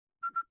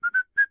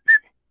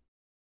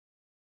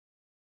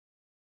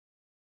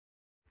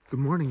Good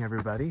morning,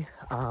 everybody.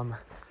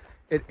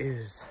 It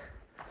is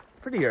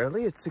pretty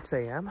early, it's 6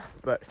 a.m.,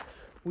 but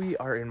we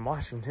are in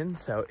Washington,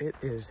 so it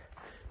is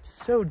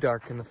so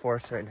dark in the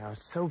forest right now.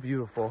 It's so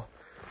beautiful.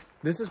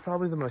 This is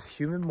probably the most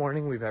humid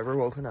morning we've ever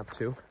woken up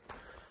to.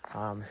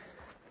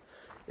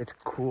 It's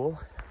cool,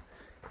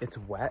 it's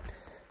wet,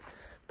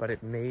 but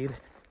it made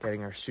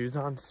getting our shoes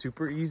on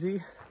super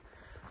easy.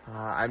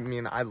 I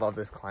mean, I love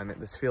this climate.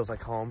 This feels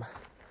like home.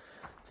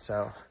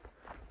 So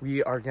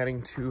we are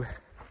getting to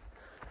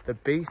the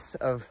base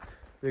of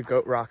the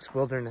Goat Rocks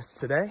Wilderness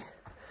today,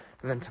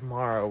 and then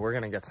tomorrow we're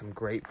gonna get some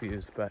great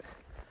views, but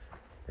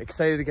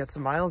excited to get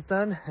some miles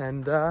done,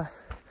 and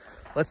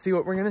let's see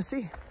what we're gonna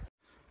see.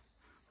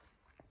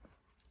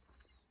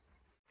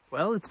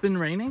 Well, it's been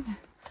raining.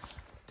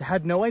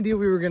 Had no idea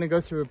we were gonna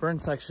go through a burn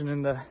section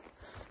in the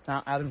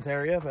Mount Adams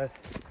area, but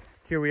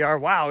here we are.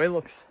 Wow, it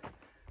looks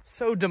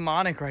so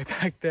demonic right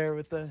back there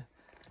with the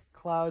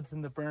clouds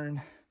and the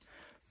burn.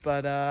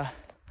 But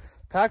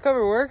pack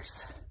cover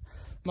works.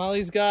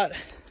 Molly's got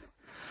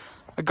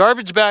a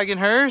garbage bag in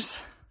hers.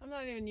 I'm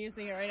not even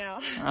using it right now.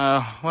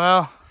 Oh,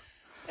 well.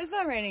 It's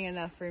not raining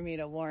enough for me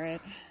to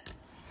warrant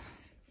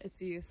its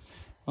use.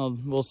 Well,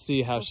 we'll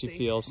see how she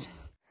feels.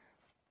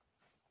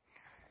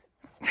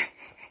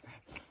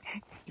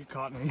 You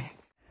caught me.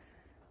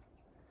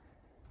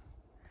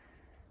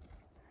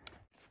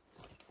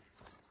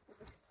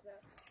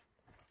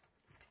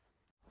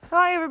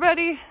 Hi,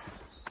 everybody.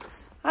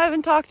 I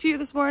haven't talked to you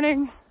this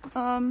morning.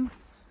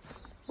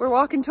 We're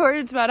walking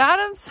towards Mount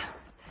Adams.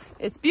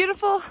 It's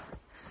beautiful.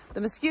 The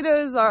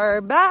mosquitoes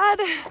are bad.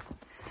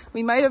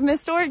 We might have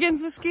missed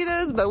Oregon's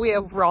mosquitoes, but we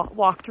have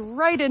walked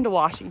right into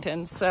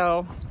Washington,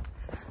 so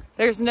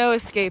there's no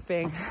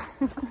escaping.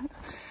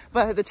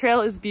 But the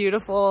trail is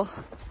beautiful.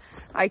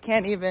 I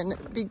can't even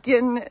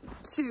begin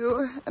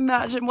to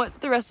imagine what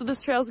the rest of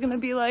this trail is going to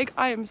be like.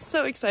 I am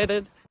so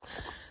excited.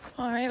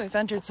 All right, we've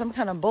entered some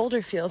kind of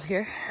boulder field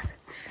here.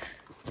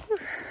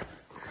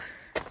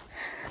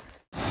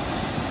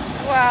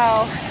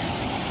 Wow,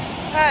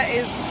 that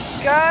is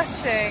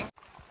gushing.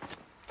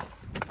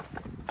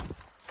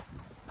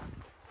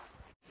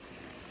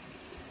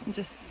 I'm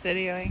just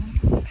videoing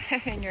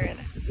and you're in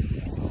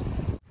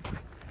it.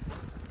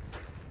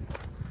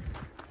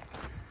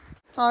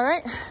 All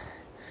right,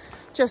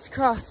 just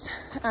crossed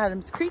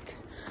Adams Creek.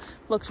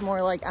 Looked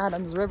more like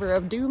Adams River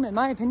of Doom in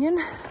my opinion.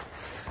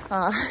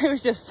 It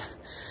was just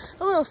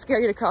a little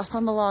scary to cross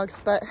on the logs,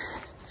 but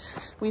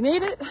we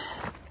made it.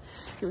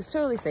 It was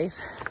totally safe.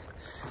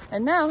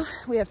 And now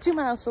we have 2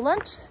 miles to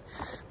lunch.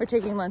 We're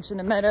taking lunch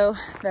in a meadow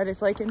that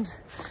is likened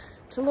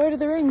to Lord of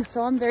the Rings,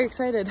 so I'm very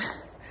excited.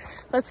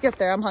 Let's get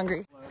there, I'm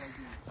hungry.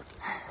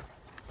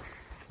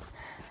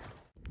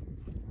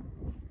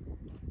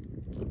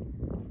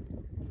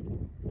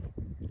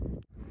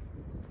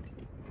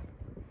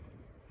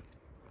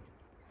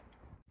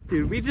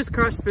 Dude, we just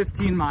crushed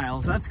 15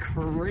 miles. That's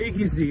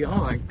crazy. Oh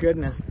my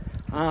goodness.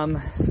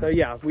 So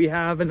yeah, we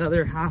have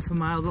another half a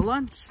mile to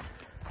lunch.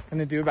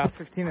 Gonna do about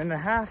 15 and a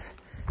half.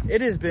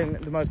 It has been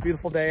the most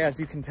beautiful day, as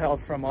you can tell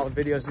from all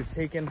the videos we've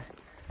taken.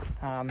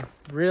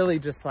 Really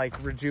just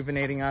like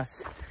rejuvenating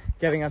us,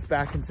 getting us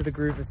back into the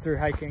groove of through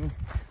hiking.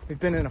 We've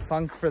been in a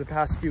funk for the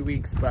past few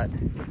weeks, but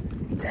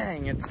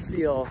dang, it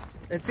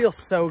feels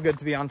so good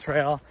to be on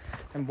trail.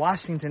 And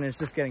Washington is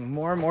just getting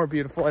more and more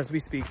beautiful as we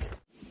speak.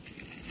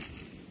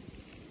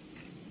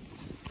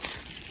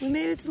 We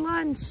made it to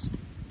lunch.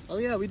 Oh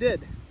yeah, we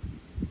did.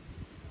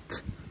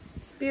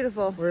 It's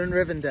beautiful. We're in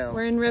Rivendell.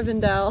 We're in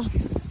Rivendell.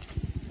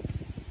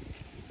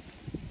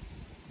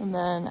 And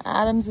then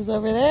Adams is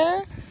over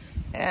there,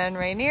 and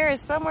Rainier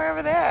is somewhere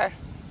over there.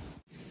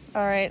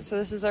 All right, so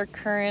this is our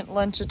current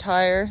lunch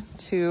attire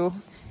to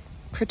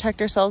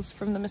protect ourselves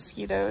from the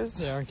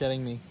mosquitoes. They aren't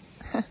getting me.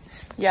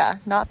 Yeah,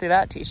 not through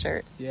that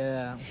t-shirt.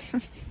 Yeah.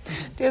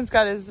 Dan's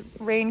got his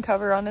rain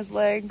cover on his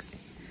legs.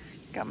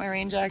 Got my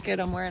rain jacket.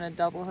 I'm wearing a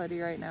double hoodie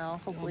right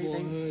now.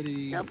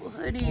 Hopefully double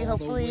hoodie.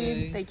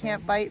 Hopefully they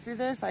can't bite through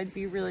this. I'd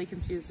be really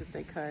confused if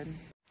they could.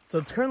 So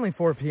it's currently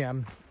 4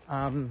 p.m.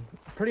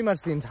 Pretty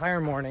much the entire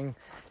morning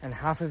and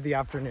half of the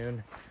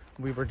afternoon,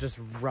 we were just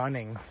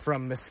running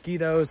from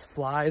mosquitoes,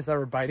 flies that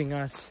were biting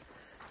us.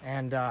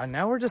 And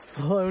now we're just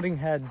floating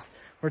heads.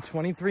 We're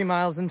 23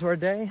 miles into our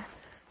day.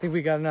 I think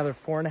we got another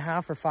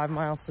 4.5 or 5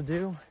 miles to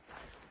do.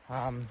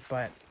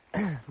 But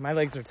my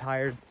legs are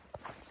tired.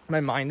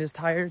 My mind is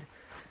tired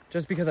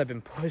just because I've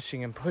been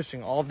pushing and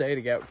pushing all day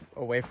to get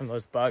away from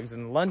those bugs.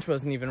 And lunch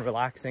wasn't even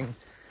relaxing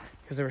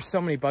because there were so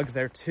many bugs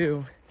there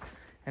too.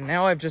 And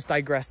now I've just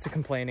digressed to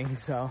complaining,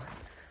 so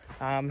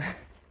I'm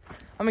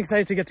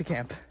excited to get to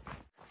camp.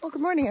 Well,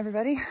 good morning,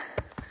 everybody.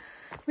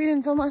 We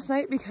didn't film last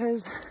night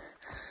because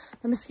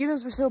the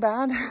mosquitoes were so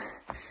bad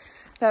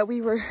that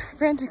we were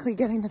frantically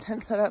getting the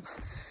tent set up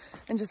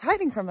and just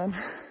hiding from them.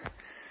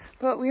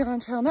 But we are on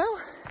trail now.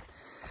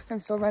 I'm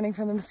still running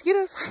from the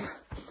mosquitoes.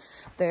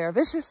 They are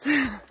vicious.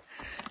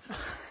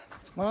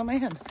 That's one on my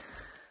hand.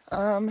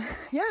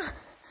 Yeah,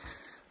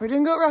 we're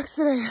doing Goat Rocks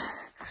today.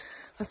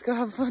 Let's go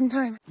have a fun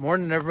time.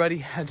 Morning, everybody.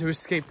 Had to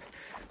escape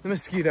the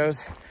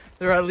mosquitoes.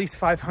 There are at least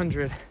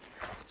 500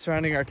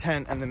 surrounding our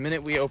tent, and the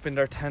minute we opened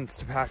our tents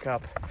to pack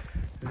up,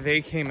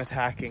 they came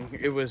attacking.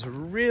 It was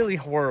really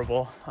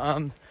horrible.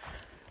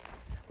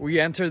 We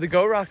entered the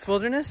Goat Rocks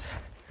Wilderness,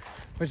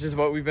 which is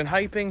what we've been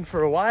hyping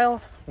for a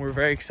while. We're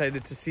very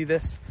excited to see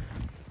this,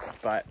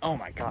 but oh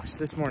my gosh,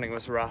 this morning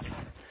was rough.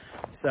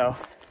 So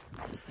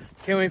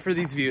can't wait for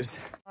these views.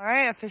 All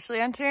right, officially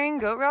entering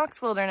Goat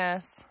Rocks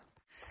Wilderness.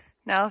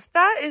 Now, if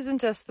that isn't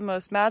just the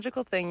most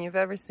magical thing you've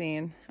ever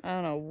seen, I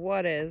don't know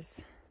what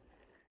is.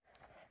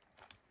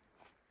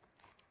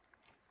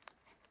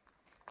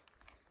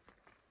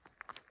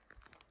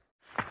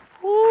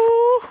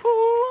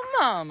 Woo-hoo,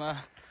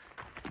 mama.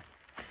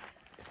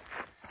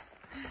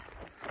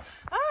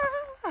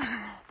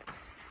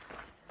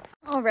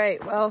 All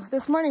right, well,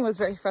 this morning was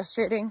very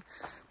frustrating.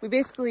 We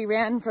basically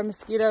ran from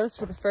mosquitoes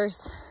for the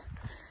first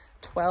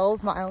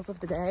 12 miles of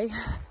the day,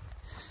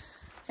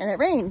 and it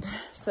rained.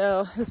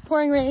 So it was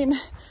pouring rain,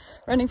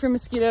 running from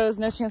mosquitoes,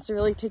 no chance to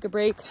really take a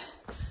break.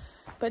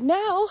 But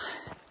now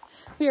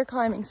we are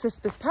climbing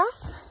Cispus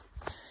Pass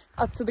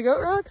up to the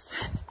Goat Rocks.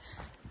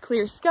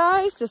 Clear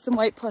skies, just some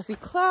white fluffy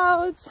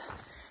clouds,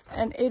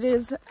 and it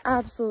is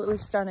absolutely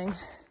stunning.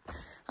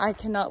 I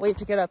cannot wait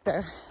to get up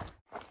there.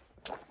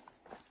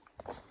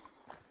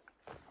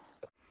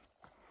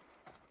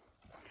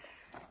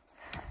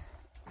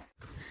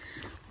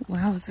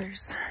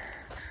 Wowzers.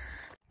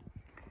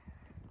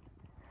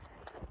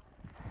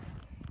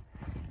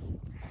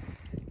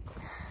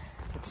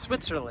 It's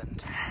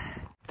Switzerland.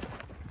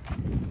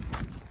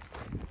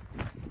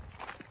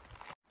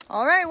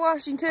 All right,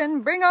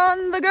 Washington, bring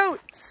on the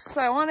goats.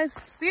 I want to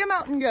see a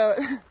mountain goat.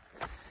 Do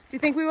you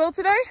think we will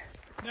today?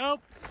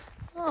 Nope.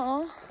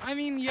 Oh. I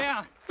mean,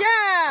 yeah.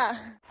 Yeah!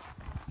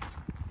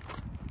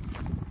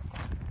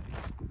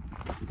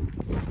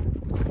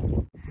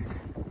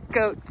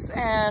 Goats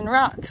and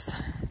rocks.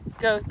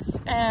 Goats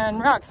and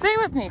rocks. Say it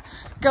with me.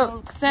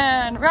 Goats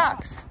and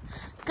rocks.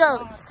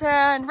 Goats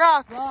and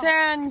rocks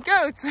and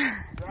goats.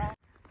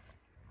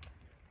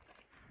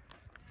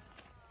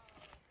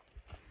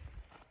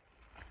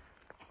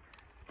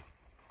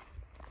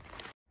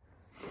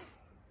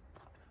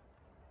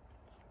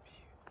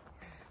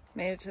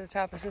 Made it to the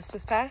top of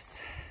Cispus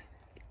Pass.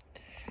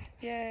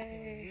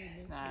 Yay.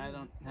 Nah, I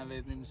don't have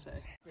anything to say.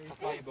 How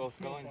far are you both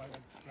going?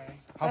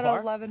 How far?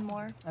 11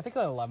 more. I think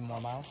like 11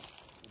 more miles.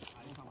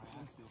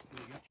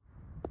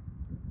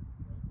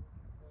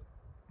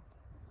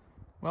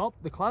 Well,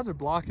 the clouds are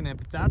blocking it,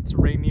 but that's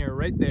Rainier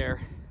right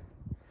there.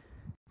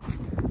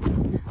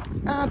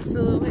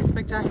 Absolutely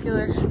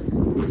spectacular.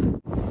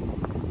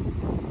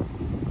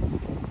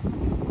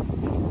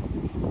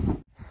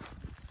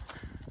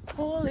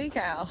 Holy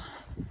cow.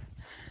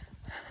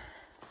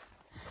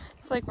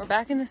 It's like we're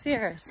back in the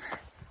Sierras.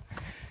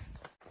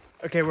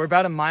 Okay, we're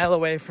about a mile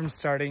away from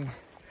starting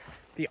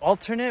the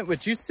alternate,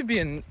 which used to be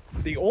in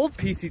the old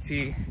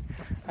PCT.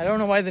 I don't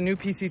know why the new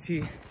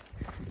PCT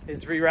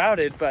is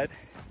rerouted, but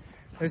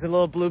there's a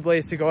little blue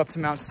blaze to go up to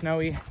Mount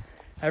Snowy.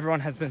 Everyone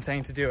has been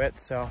saying to do it,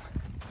 so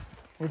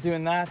we're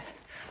doing that.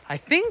 I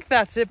think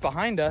that's it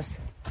behind us.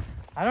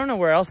 I don't know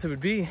where else it would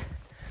be,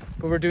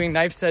 but we're doing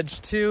Knife's Edge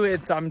too.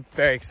 I'm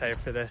very excited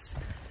for this.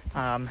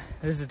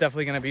 This is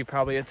definitely gonna be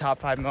probably a top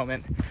 5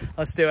 moment.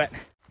 Let's do it.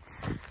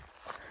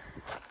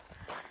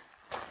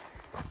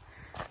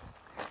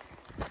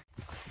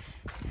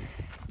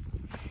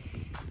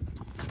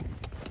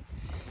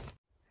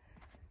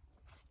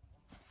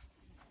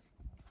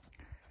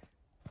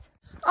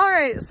 All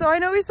right, so I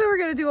know we said we're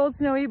gonna do Old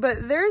Snowy,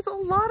 but there's a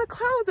lot of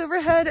clouds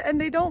overhead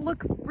and they don't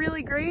look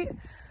really great.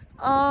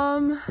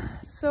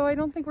 So I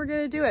don't think we're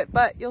gonna do it,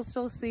 but you'll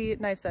still see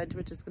Knife's Edge,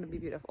 which is gonna be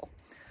beautiful.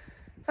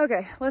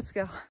 Okay, let's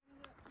go.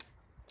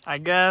 I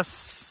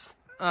guess,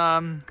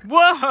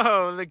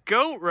 whoa, the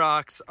Goat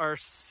Rocks are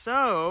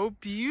so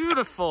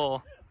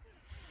beautiful.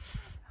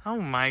 Oh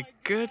my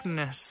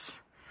goodness.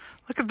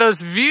 Look at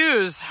those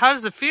views. How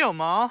does it feel,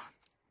 Ma?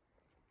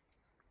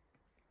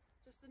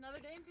 Just another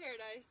day in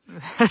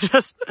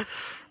paradise.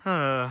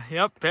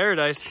 Yep,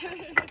 paradise. I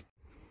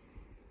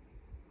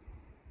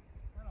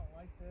don't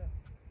like this.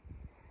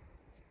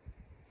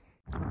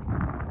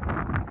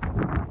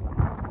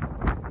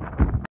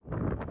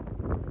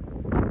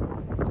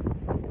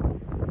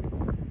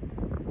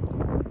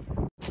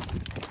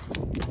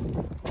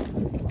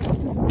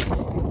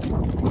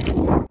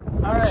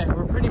 All right,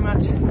 we're pretty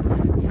much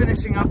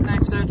finishing up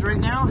Knife's Edge right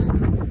now.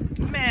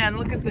 Man,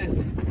 look at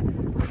this.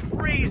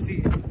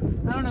 Crazy.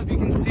 I don't know if you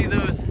can see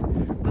those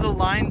little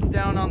lines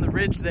down on the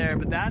ridge there,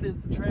 but that is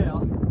the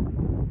trail.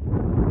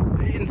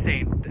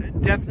 Insane.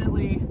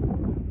 Definitely,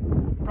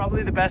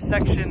 probably the best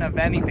section of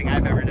anything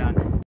I've ever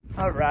done.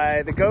 All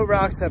right, the Goat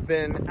Rocks have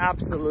been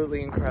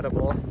absolutely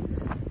incredible.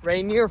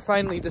 Rainier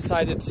finally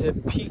decided to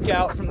peek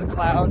out from the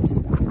clouds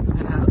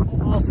and has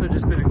also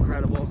just been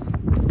incredible.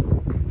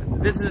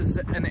 This is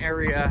an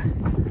area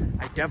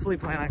I definitely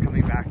plan on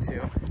coming back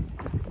to.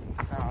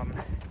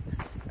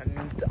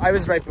 And I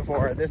was right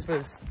before. This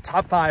was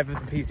top 5 of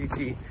the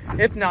PCT,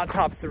 if not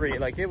top 3.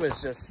 Like, it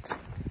was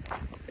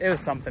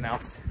something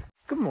else.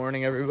 Good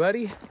morning,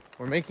 everybody.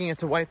 We're making it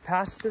to White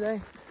Pass today.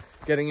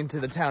 getting into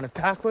the town of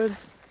Packwood,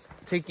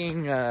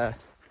 taking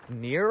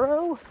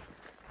Nero.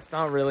 It's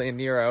not really a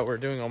Nero. We're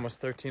doing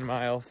almost 13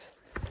 miles,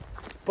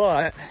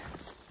 but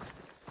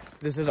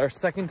this is our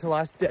second to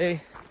last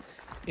day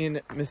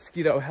in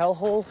mosquito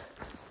hellhole.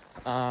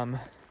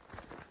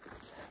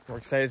 We're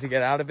excited to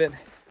get out of it.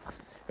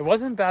 It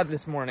wasn't bad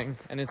this morning,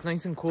 and it's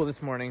nice and cool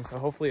this morning, so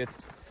hopefully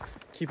it's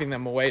keeping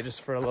them away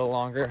just for a little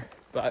longer,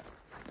 but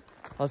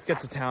let's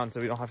get to town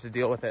so we don't have to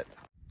deal with it.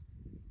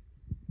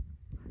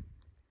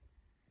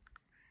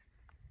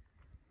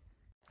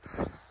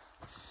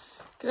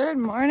 Good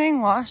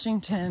morning,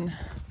 Washington.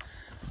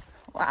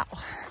 Wow.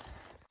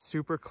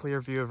 Super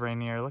clear view of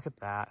Rainier. Look at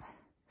that.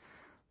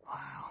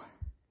 Wow.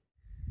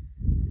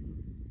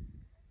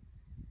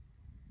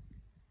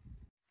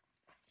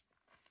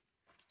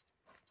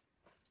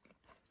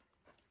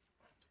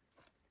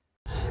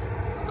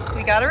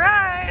 We got a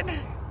ride.